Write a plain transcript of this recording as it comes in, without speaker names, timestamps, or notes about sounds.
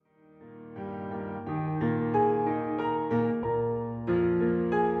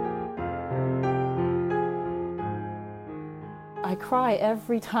cry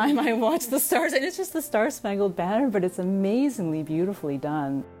every time I watch the stars, and it's just the Star-Spangled Banner, but it's amazingly beautifully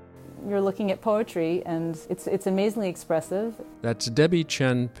done. You're looking at poetry, and it's amazingly expressive. That's Debbie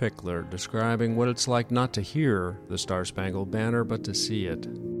Chen Pickler describing what it's like not to hear the Star-Spangled Banner, but to see it.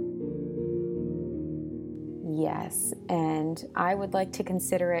 Yes, and I would like to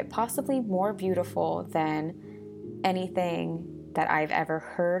consider it possibly more beautiful than anything that I've ever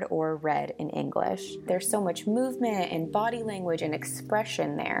heard or read in English. There's so much movement and body language and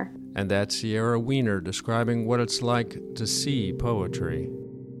expression there. And that's Sierra Weiner describing what it's like to see poetry.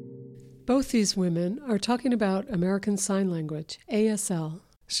 Both these women are talking about American Sign Language, ASL.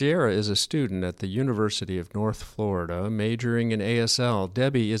 Sierra is a student at the University of North Florida, majoring in ASL.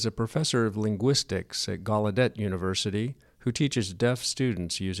 Debbie is a professor of linguistics at Gallaudet University who teaches deaf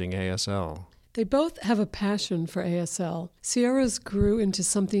students using ASL. They both have a passion for ASL. Sierra's grew into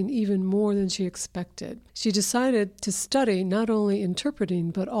something even more than she expected. She decided to study not only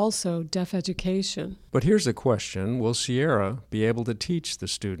interpreting, but also deaf education. But here's a question. Will Sierra be able to teach the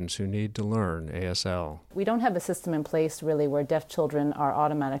students who need to learn ASL? We don't have a system in place, really, where deaf children are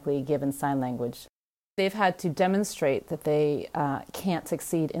automatically given sign language. They've had to demonstrate that they can't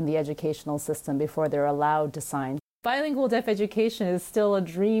succeed in the educational system before they're allowed to sign. Bilingual deaf education is still a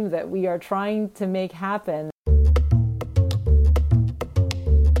dream that we are trying to make happen.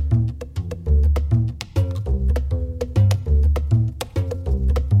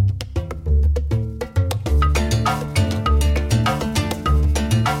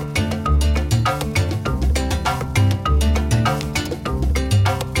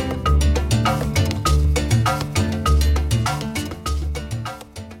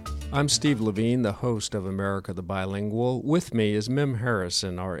 I'm Steve Levine, the host of America the Bilingual. With me is Mim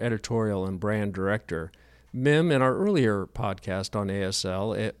Harrison, our editorial and brand director. Mim, in our earlier podcast on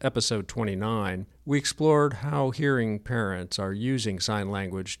ASL, episode 29, we explored how hearing parents are using sign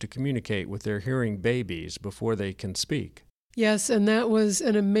language to communicate with their hearing babies before they can speak. Yes, and that was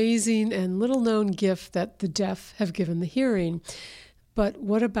an amazing and little-known gift that the deaf have given the hearing. But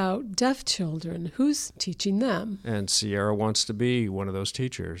what about deaf children? Who's teaching them? And Sierra wants to be one of those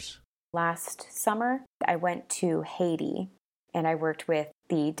teachers. Last summer, I went to Haiti, and I worked with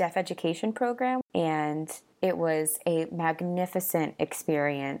the deaf education program, and it was a magnificent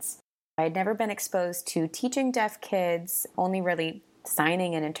experience. I had never been exposed to teaching deaf kids, only really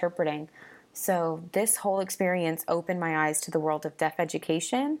signing and interpreting. So this whole experience opened my eyes to the world of deaf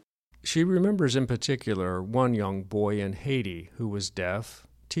education. She remembers in particular one young boy in Haiti who was deaf,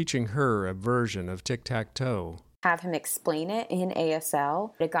 teaching her a version of tic-tac-toe. Have him explain it in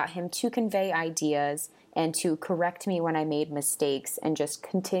ASL. It got him to convey ideas and to correct me when I made mistakes and just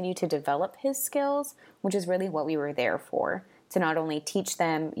continue to develop his skills, which is really what we were there for. To not only teach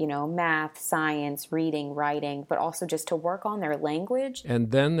them, math, science, reading, writing, but also just to work on their language.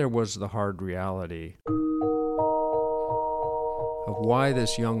 And then there was the hard reality of why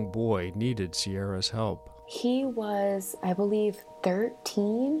this young boy needed Sierra's help. He was, I believe,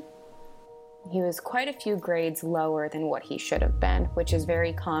 13. He was quite a few grades lower than what he should have been, which is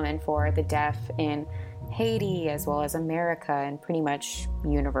very common for the deaf in Haiti as well as America and pretty much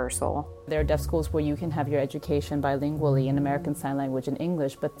universal. There are deaf schools where you can have your education bilingually in American Sign Language and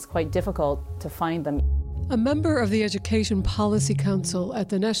English, but it's quite difficult to find them. A member of the Education Policy Council at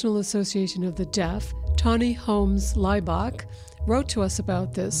the National Association of the Deaf, Tawny Holmes Leibach, wrote to us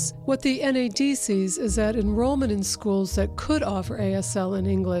about this. What the NAD sees is that enrollment in schools that could offer ASL in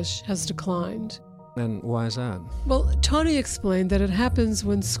English has declined. And why is that? Well, Tawny explained that it happens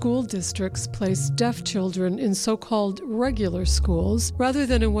when school districts place deaf children in so-called regular schools rather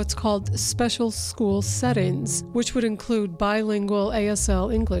than in what's called special school settings, which would include bilingual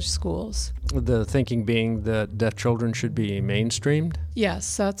ASL English schools. The thinking being that deaf children should be mainstreamed?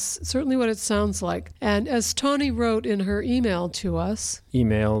 Yes, that's certainly what it sounds like. And as Tawny wrote in her email to us...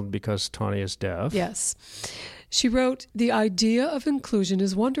 Emailed because Tawny is deaf? Yes. She wrote, "The idea of inclusion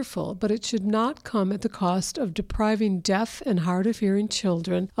is wonderful, but it should not come at the cost of depriving deaf and hard-of-hearing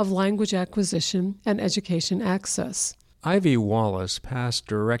children of language acquisition and education access." Ivy Wallace, past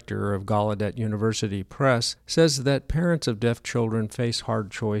director of Gallaudet University Press, says that parents of deaf children face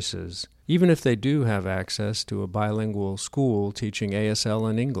hard choices, even if they do have access to a bilingual school teaching ASL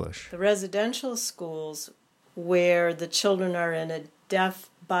and English. The residential schools where the children are in a deaf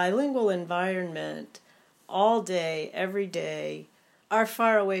bilingual environment all day, every day, are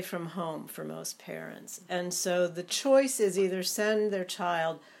far away from home for most parents. And so the choice is either send their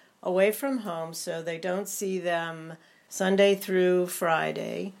child away from home so they don't see them Sunday through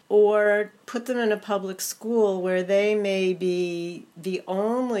Friday, or put them in a public school where they may be the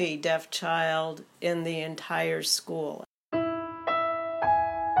only deaf child in the entire school.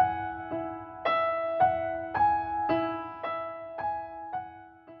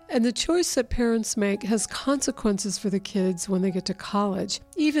 And the choice that parents make has consequences for the kids when they get to college,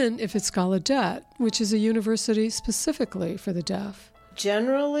 even if it's Gallaudet, which is a university specifically for the deaf.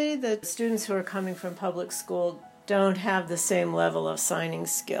 Generally, the students who are coming from public school don't have the same level of signing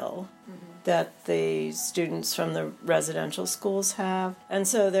skill that the students from the residential schools have. And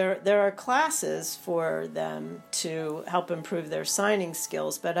so there are classes for them to help improve their signing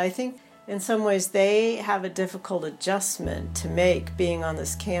skills, but I think in some ways they have a difficult adjustment to make being on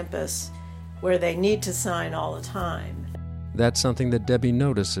this campus where they need to sign all the time. That's something that Debbie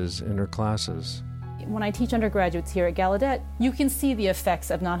notices in her classes. When I teach undergraduates here at Gallaudet, you can see the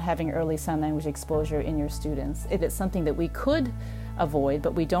effects of not having early sign language exposure in your students. It is something that we could avoid,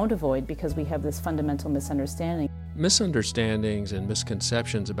 but we don't avoid because we have this fundamental misunderstanding. Misunderstandings and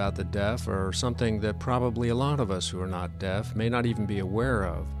misconceptions about the deaf are something that probably a lot of us who are not deaf may not even be aware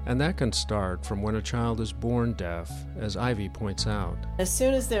of. And that can start from when a child is born deaf, as Ivy points out. As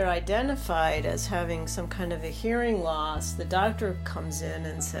soon as they're identified as having some kind of a hearing loss, the doctor comes in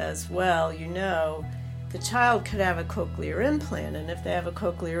and says, well, you know, the child could have a cochlear implant, and if they have a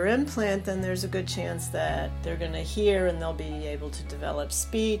cochlear implant, then there's a good chance that they're going to hear and they'll be able to develop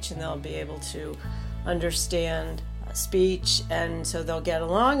speech and they'll be able to understand speech, and so they'll get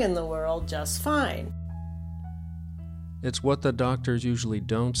along in the world just fine. It's what the doctors usually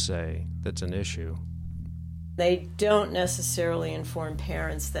don't say that's an issue. They don't necessarily inform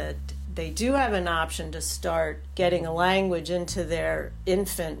parents that they do have an option to start getting a language into their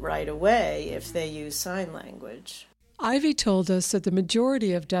infant right away if they use sign language. Ivy told us that the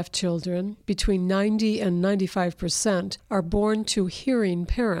majority of deaf children, between 90 and 95%, are born to hearing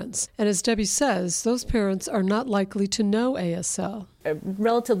parents. And as Debbie says, those parents are not likely to know ASL. A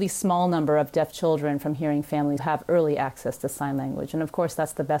relatively small number of deaf children from hearing families have early access to sign language, and of course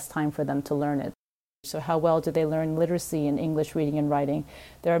that's the best time for them to learn it. So how well do they learn literacy in English reading and writing?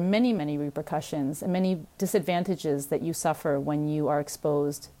 There are many, many repercussions and many disadvantages that you suffer when you are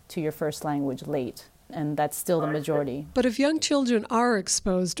exposed to your first language late, and that's still the majority. But if young children are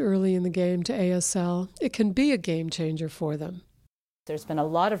exposed early in the game to ASL, it can be a game changer for them. There's been a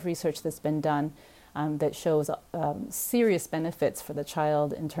lot of research that's been done that shows serious benefits for the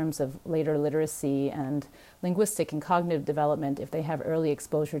child in terms of later literacy and linguistic and cognitive development if they have early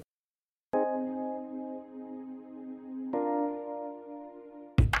exposure.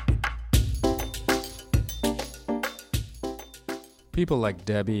 People like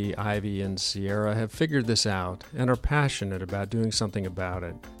Debbie, Ivy, and Sierra have figured this out and are passionate about doing something about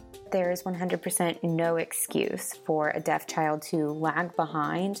it. There is 100% no excuse for a deaf child to lag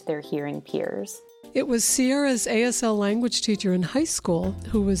behind their hearing peers. It was Sierra's ASL language teacher in high school,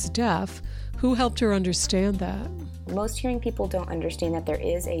 who was deaf, who helped her understand that. Most hearing people don't understand that there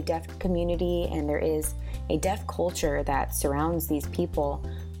is a deaf community and there is a deaf culture that surrounds these people,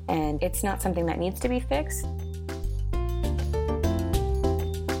 and it's not something that needs to be fixed.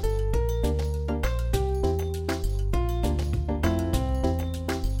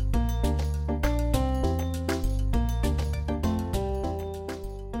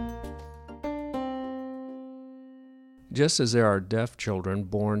 Just as there are deaf children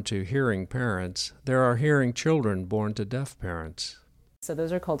born to hearing parents, there are hearing children born to deaf parents. So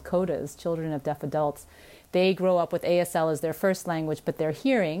those are called CODAs, children of deaf adults. They grow up with ASL as their first language, but they're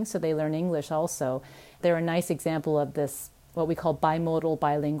hearing, so they learn English also. They're a nice example of this, what we call bimodal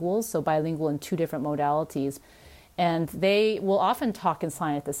bilinguals, so bilingual in two different modalities. And they will often talk and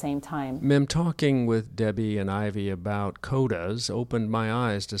sign at the same time. Mim, talking with Debbie and Ivy about CODAs opened my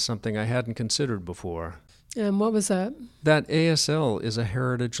eyes to something I hadn't considered before. And what was that? That ASL is a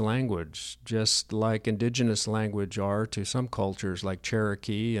heritage language, just like indigenous language are to some cultures like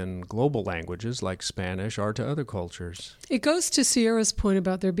Cherokee, and global languages like Spanish are to other cultures. It goes to Sierra's point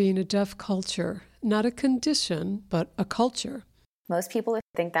about there being a deaf culture, not a condition, but a culture. Most people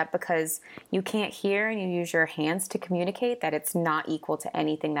think that because you can't hear and you use your hands to communicate, that it's not equal to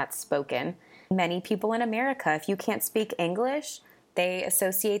anything that's spoken. Many people in America, if you can't speak English, they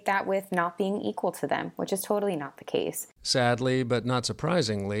associate that with not being equal to them, which is totally not the case. Sadly, but not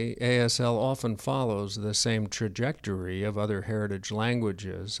surprisingly, ASL often follows the same trajectory of other heritage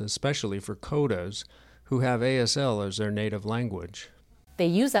languages, especially for CODAs, who have ASL as their native language. They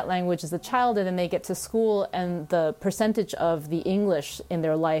use that language as a child, and then they get to school, and the percentage of the English in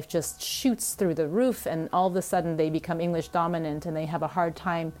their life just shoots through the roof, and all of a sudden they become English dominant, and they have a hard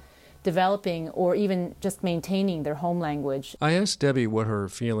time developing or even just maintaining their home language. I asked Debbie what her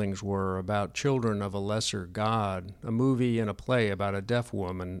feelings were about Children of a Lesser God, a movie and a play about a deaf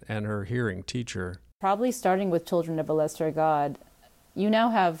woman and her hearing teacher. Probably starting with Children of a Lesser God, You now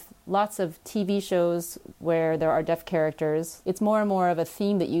have lots of TV shows where there are deaf characters. It's more and more of a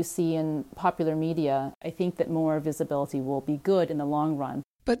theme that you see in popular media. I think that more visibility will be good in the long run.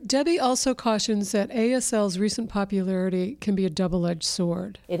 But Debbie also cautions that ASL's recent popularity can be a double-edged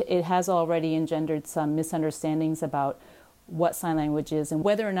sword. It has already engendered some misunderstandings about what sign language is and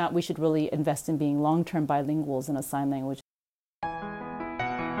whether or not we should really invest in being long-term bilinguals in a sign language.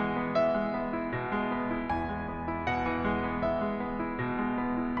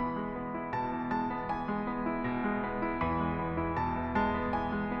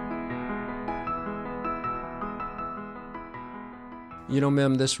 You know,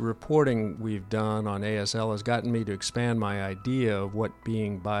 Mim, this reporting we've done on ASL has gotten me to expand my idea of what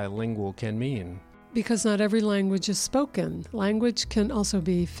being bilingual can mean. Because not every language is spoken. Language can also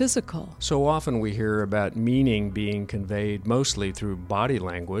be physical. So often we hear about meaning being conveyed mostly through body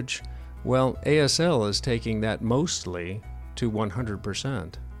language. Well, ASL is taking that mostly to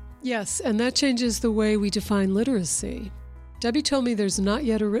 100%. Yes, and that changes the way we define literacy. Debbie told me there's not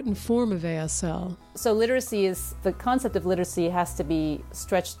yet a written form of ASL. So the concept of literacy has to be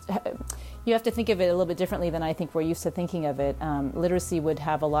stretched. You have to think of it a little bit differently than I think we're used to thinking of it. Literacy would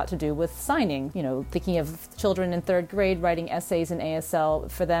have a lot to do with signing. Thinking of children in 3rd grade writing essays in ASL,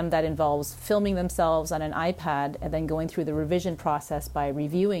 for them that involves filming themselves on an iPad and then going through the revision process by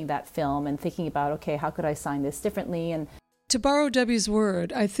reviewing that film and thinking about, okay, how could I sign this differently? And to borrow Debbie's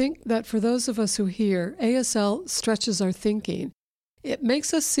word, I think that for those of us who hear, ASL stretches our thinking. It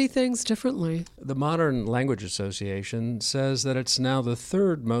makes us see things differently. The Modern Language Association says that it's now the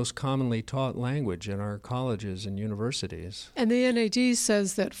 3rd most commonly taught language in our colleges and universities. And the NAD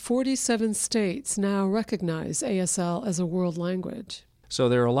says that 47 states now recognize ASL as a world language. So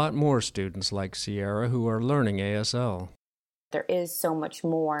there are a lot more students like Sierra who are learning ASL. There is so much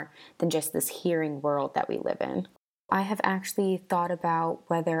more than just this hearing world that we live in. I have actually thought about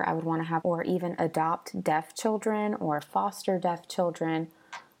whether I would want to have or even adopt deaf children or foster deaf children,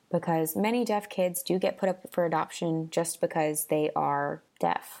 because many deaf kids do get put up for adoption just because they are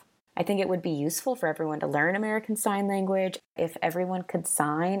deaf. I think it would be useful for everyone to learn American Sign Language. If everyone could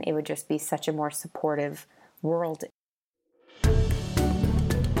sign, it would just be such a more supportive world.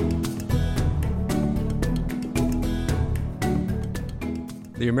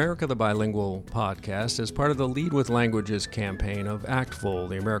 The America the Bilingual podcast is part of the Lead with Languages campaign of ACTFL,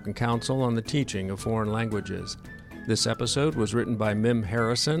 the American Council on the Teaching of Foreign Languages. This episode was written by Mim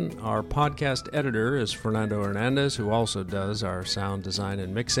Harrison. Our podcast editor is Fernando Hernandez, who also does our sound design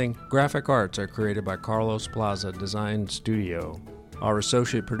and mixing. Graphic arts are created by Carlos Plaza Design Studio. Our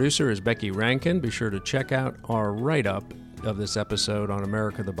associate producer is Becky Rankin. Be sure to check out our write-up of this episode on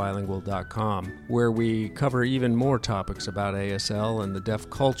americathebilingual.com, where we cover even more topics about ASL and the deaf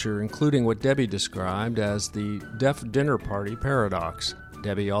culture, including what Debbie described as the deaf dinner party paradox.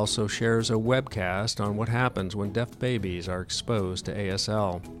 Debbie also shares a webcast on what happens when deaf babies are exposed to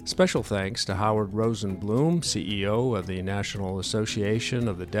ASL. Special thanks to Howard Rosenblum, CEO of the National Association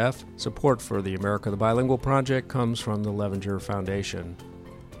of the Deaf. Support for the America the Bilingual project comes from the Levenger Foundation.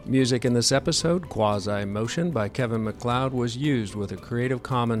 Music in this episode, Quasi Motion by Kevin MacLeod, was used with a Creative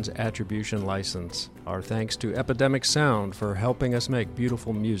Commons Attribution license. Our thanks to Epidemic Sound for helping us make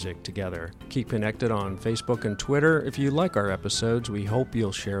beautiful music together. Keep connected on Facebook and Twitter. If you like our episodes, we hope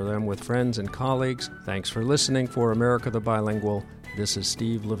you'll share them with friends and colleagues. Thanks for listening. For America the Bilingual, this is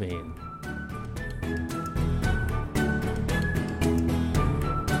Steve Levine.